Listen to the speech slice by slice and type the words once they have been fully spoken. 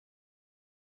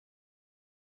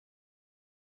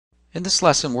In this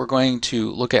lesson, we're going to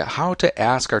look at how to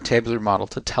ask our tabular model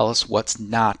to tell us what's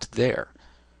not there,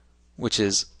 which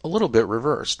is a little bit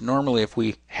reversed. Normally, if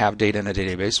we have data in a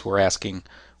database, we're asking,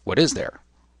 what is there?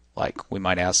 Like, we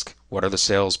might ask, what are the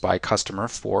sales by customer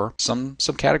for some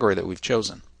subcategory that we've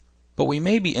chosen? But we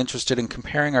may be interested in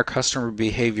comparing our customer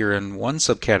behavior in one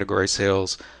subcategory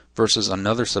sales versus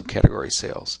another subcategory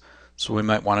sales. So we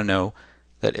might want to know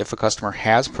that if a customer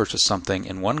has purchased something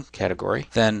in one category,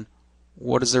 then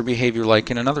what is their behavior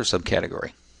like in another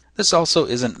subcategory? This also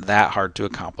isn't that hard to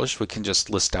accomplish. We can just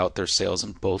list out their sales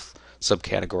in both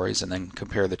subcategories and then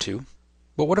compare the two.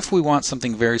 But what if we want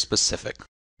something very specific?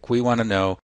 We want to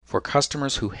know for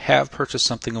customers who have purchased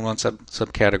something in one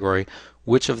subcategory,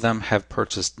 which of them have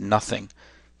purchased nothing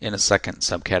in a second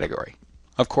subcategory.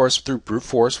 Of course, through brute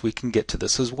force, we can get to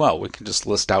this as well. We can just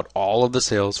list out all of the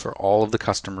sales for all of the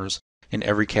customers in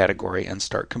every category and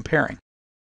start comparing.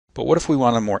 But what if we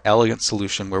want a more elegant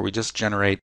solution where we just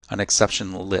generate an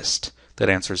exception list that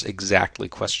answers exactly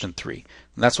question 3?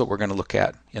 And that's what we're going to look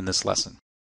at in this lesson.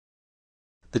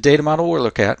 The data model we'll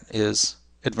look at is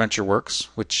AdventureWorks,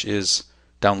 which is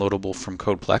downloadable from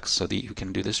CodePlex so that you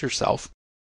can do this yourself.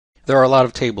 There are a lot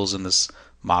of tables in this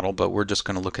model, but we're just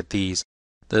going to look at these.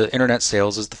 The internet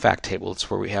sales is the fact table. It's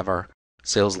where we have our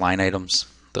sales line items.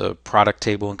 The product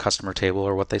table and customer table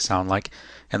are what they sound like,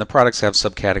 and the products have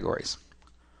subcategories.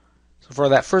 So for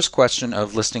that first question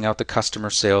of listing out the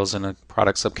customer sales in a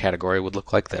product subcategory would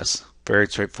look like this. Very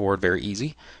straightforward, very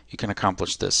easy. You can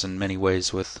accomplish this in many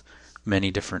ways with many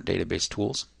different database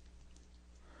tools.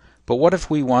 But what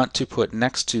if we want to put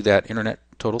next to that internet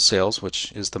total sales,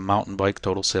 which is the mountain bike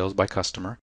total sales by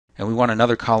customer, and we want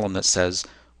another column that says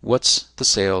what's the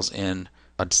sales in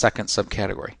a second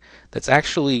subcategory? That's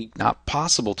actually not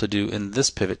possible to do in this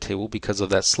pivot table because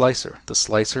of that slicer. The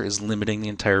slicer is limiting the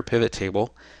entire pivot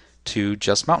table to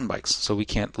just mountain bikes, so we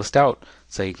can't list out,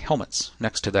 say, helmets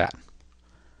next to that.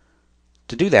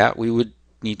 To do that, we would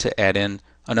need to add in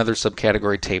another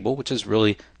subcategory table, which is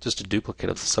really just a duplicate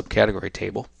of the subcategory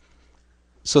table,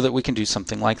 so that we can do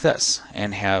something like this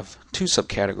and have two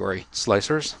subcategory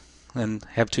slicers and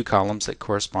have two columns that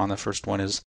correspond. The first one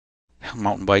is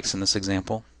mountain bikes in this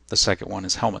example. The second one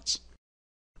is helmets.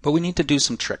 But we need to do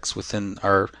some tricks within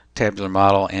our tabular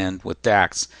model and with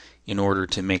DAX in order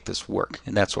to make this work,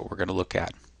 and that's what we're going to look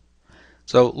at.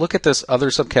 So look at this other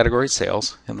subcategory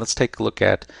sales, and let's take a look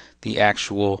at the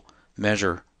actual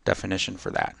measure definition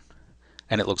for that.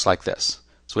 And it looks like this.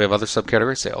 So we have other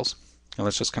subcategory sales, and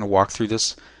let's just kind of walk through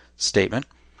this statement.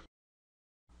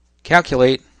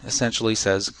 Calculate essentially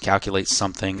says calculate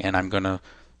something, and I'm going to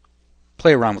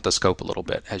play around with the scope a little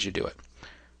bit as you do it.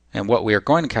 And what we are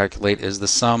going to calculate is the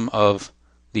sum of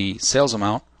the sales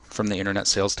amount from the internet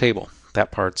sales table.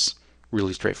 That part's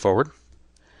really straightforward.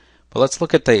 But let's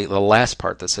look at the last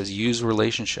part that says use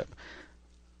relationship.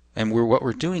 And what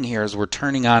we're doing here is we're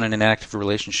turning on an inactive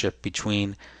relationship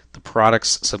between the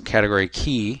product's subcategory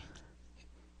key,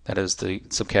 that is the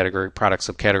product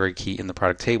subcategory key in the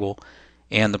product table,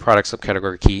 and the product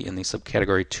subcategory key in the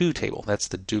subcategory 2 table. That's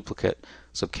the duplicate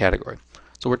subcategory.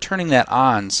 So we're turning that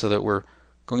on so that we're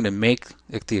going to make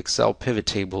the Excel pivot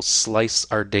table slice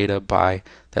our data by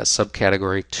that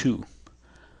subcategory 2.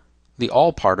 The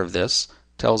all part of this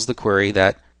tells the query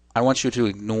that I want you to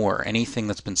ignore anything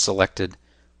that's been selected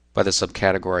by the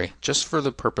subcategory just for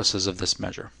the purposes of this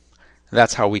measure.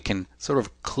 That's how we can sort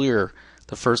of clear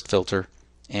the first filter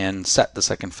and set the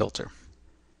second filter.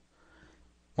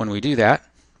 When we do that,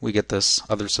 we get this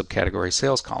other subcategory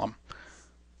sales column,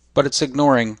 but it's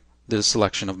ignoring the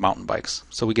selection of mountain bikes,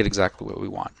 so we get exactly what we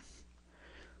want.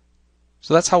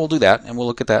 So that's how we'll do that, and we'll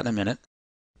look at that in a minute.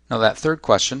 Now that third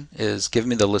question is give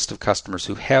me the list of customers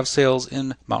who have sales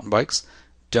in mountain bikes,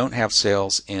 don't have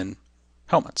sales in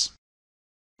helmets.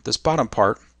 This bottom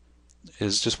part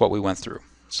is just what we went through.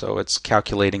 So it's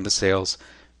calculating the sales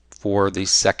for the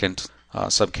second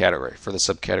subcategory, for the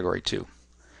subcategory 2.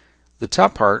 The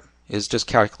top part is just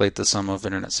calculate the sum of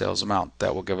internet sales amount.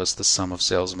 That will give us the sum of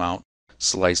sales amount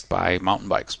sliced by mountain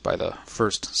bikes, by the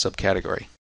first subcategory.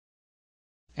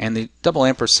 And the double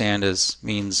ampersand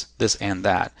means this and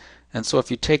that. And so if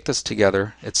you take this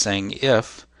together, it's saying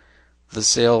if the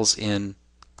sales in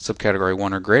subcategory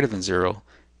 1 are greater than 0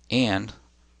 and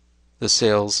the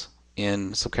sales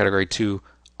in subcategory 2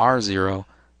 are 0,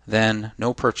 then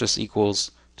no purchase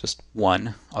equals just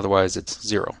 1, otherwise it's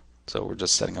 0. So we're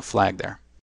just setting a flag there.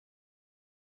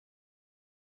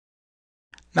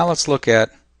 Now let's look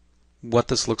at what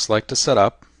this looks like to set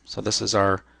up. So this is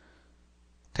our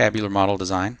tabular model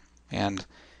design, and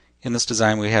in this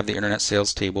design we have the internet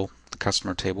sales table, the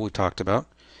customer table we talked about,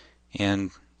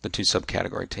 and the two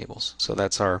subcategory tables. So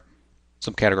that's our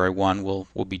Subcategory 1,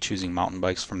 we'll be choosing mountain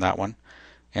bikes from that one.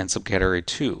 And subcategory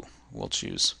 2, we'll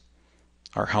choose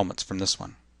our helmets from this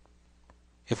one.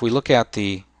 If we look at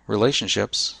the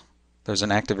relationships, there's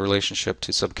an active relationship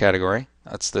to subcategory.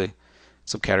 That's the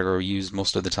subcategory we use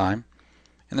most of the time.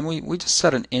 And then we just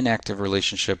set an inactive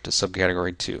relationship to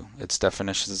subcategory 2. Its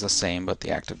definition is the same, but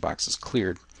the active box is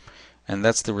cleared. And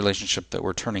that's the relationship that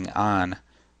we're turning on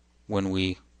when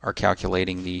we are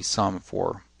calculating the sum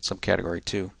for subcategory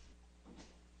 2.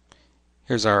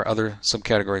 Here's our other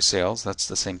subcategory sales. That's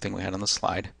the same thing we had on the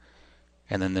slide.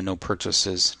 And then the no purchase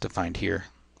is defined here,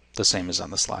 the same as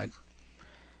on the slide.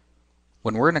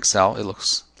 When we're in Excel, it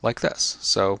looks like this.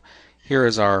 So here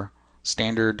is our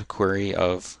standard query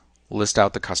of list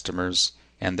out the customers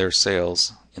and their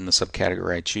sales in the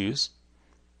subcategory I choose.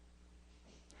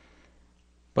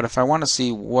 But if I want to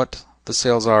see what the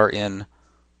sales are in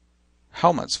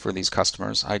helmets for these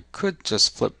customers, I could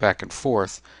just flip back and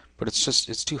forth, but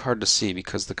it's too hard to see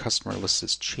because the customer list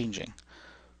is changing.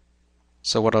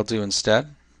 So what I'll do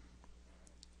instead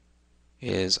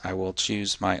is I will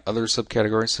choose my other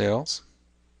subcategory sales.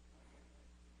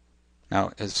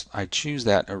 Now as I choose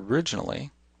that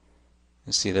originally,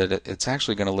 you see that it's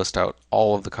actually going to list out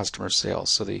all of the customer sales.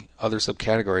 So the other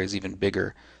subcategory is even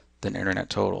bigger than Internet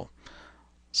Total.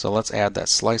 So let's add that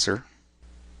slicer.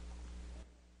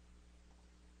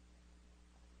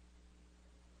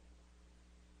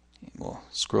 We'll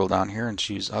scroll down here and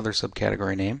choose other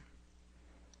subcategory name.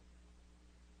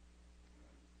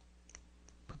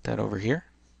 Put that over here.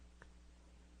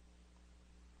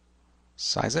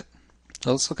 Size it.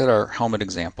 So let's look at our helmet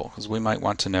example, because we might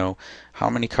want to know how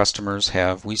many customers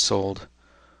have we sold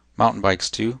mountain bikes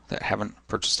to that haven't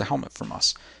purchased a helmet from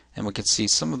us. And we can see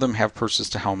some of them have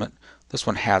purchased a helmet. This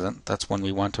one hasn't. That's one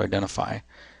we want to identify.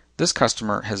 This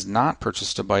customer has not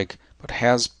purchased a bike but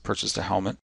has purchased a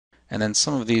helmet. And then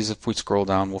some of these, if we scroll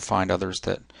down, we'll find others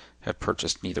that have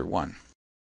purchased neither one.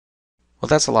 Well,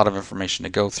 that's a lot of information to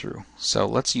go through. So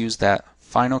let's use that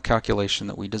final calculation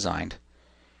that we designed.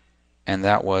 And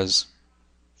that was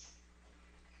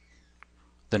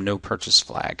the no purchase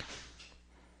flag.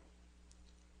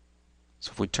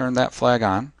 So if we turn that flag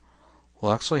on,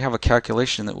 we'll actually have a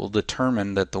calculation that will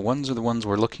determine that the ones are the ones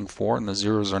we're looking for and the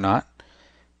zeros are not.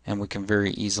 And we can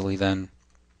very easily then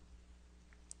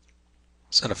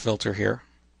set a filter here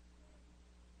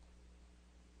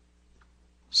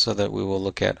so that we will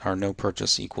look at our no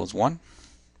purchase equals 1.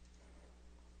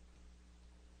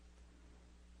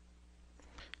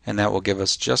 And that will give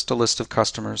us just a list of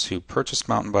customers who purchased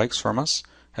mountain bikes from us,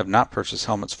 have not purchased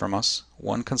helmets from us,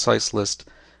 one concise list,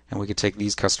 and we could take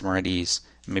these customer IDs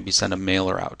and maybe send a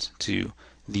mailer out to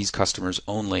these customers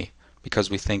only because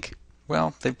we think,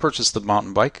 well, they've purchased the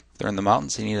mountain bike, they're in the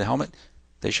mountains, they need a helmet,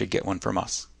 they should get one from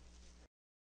us.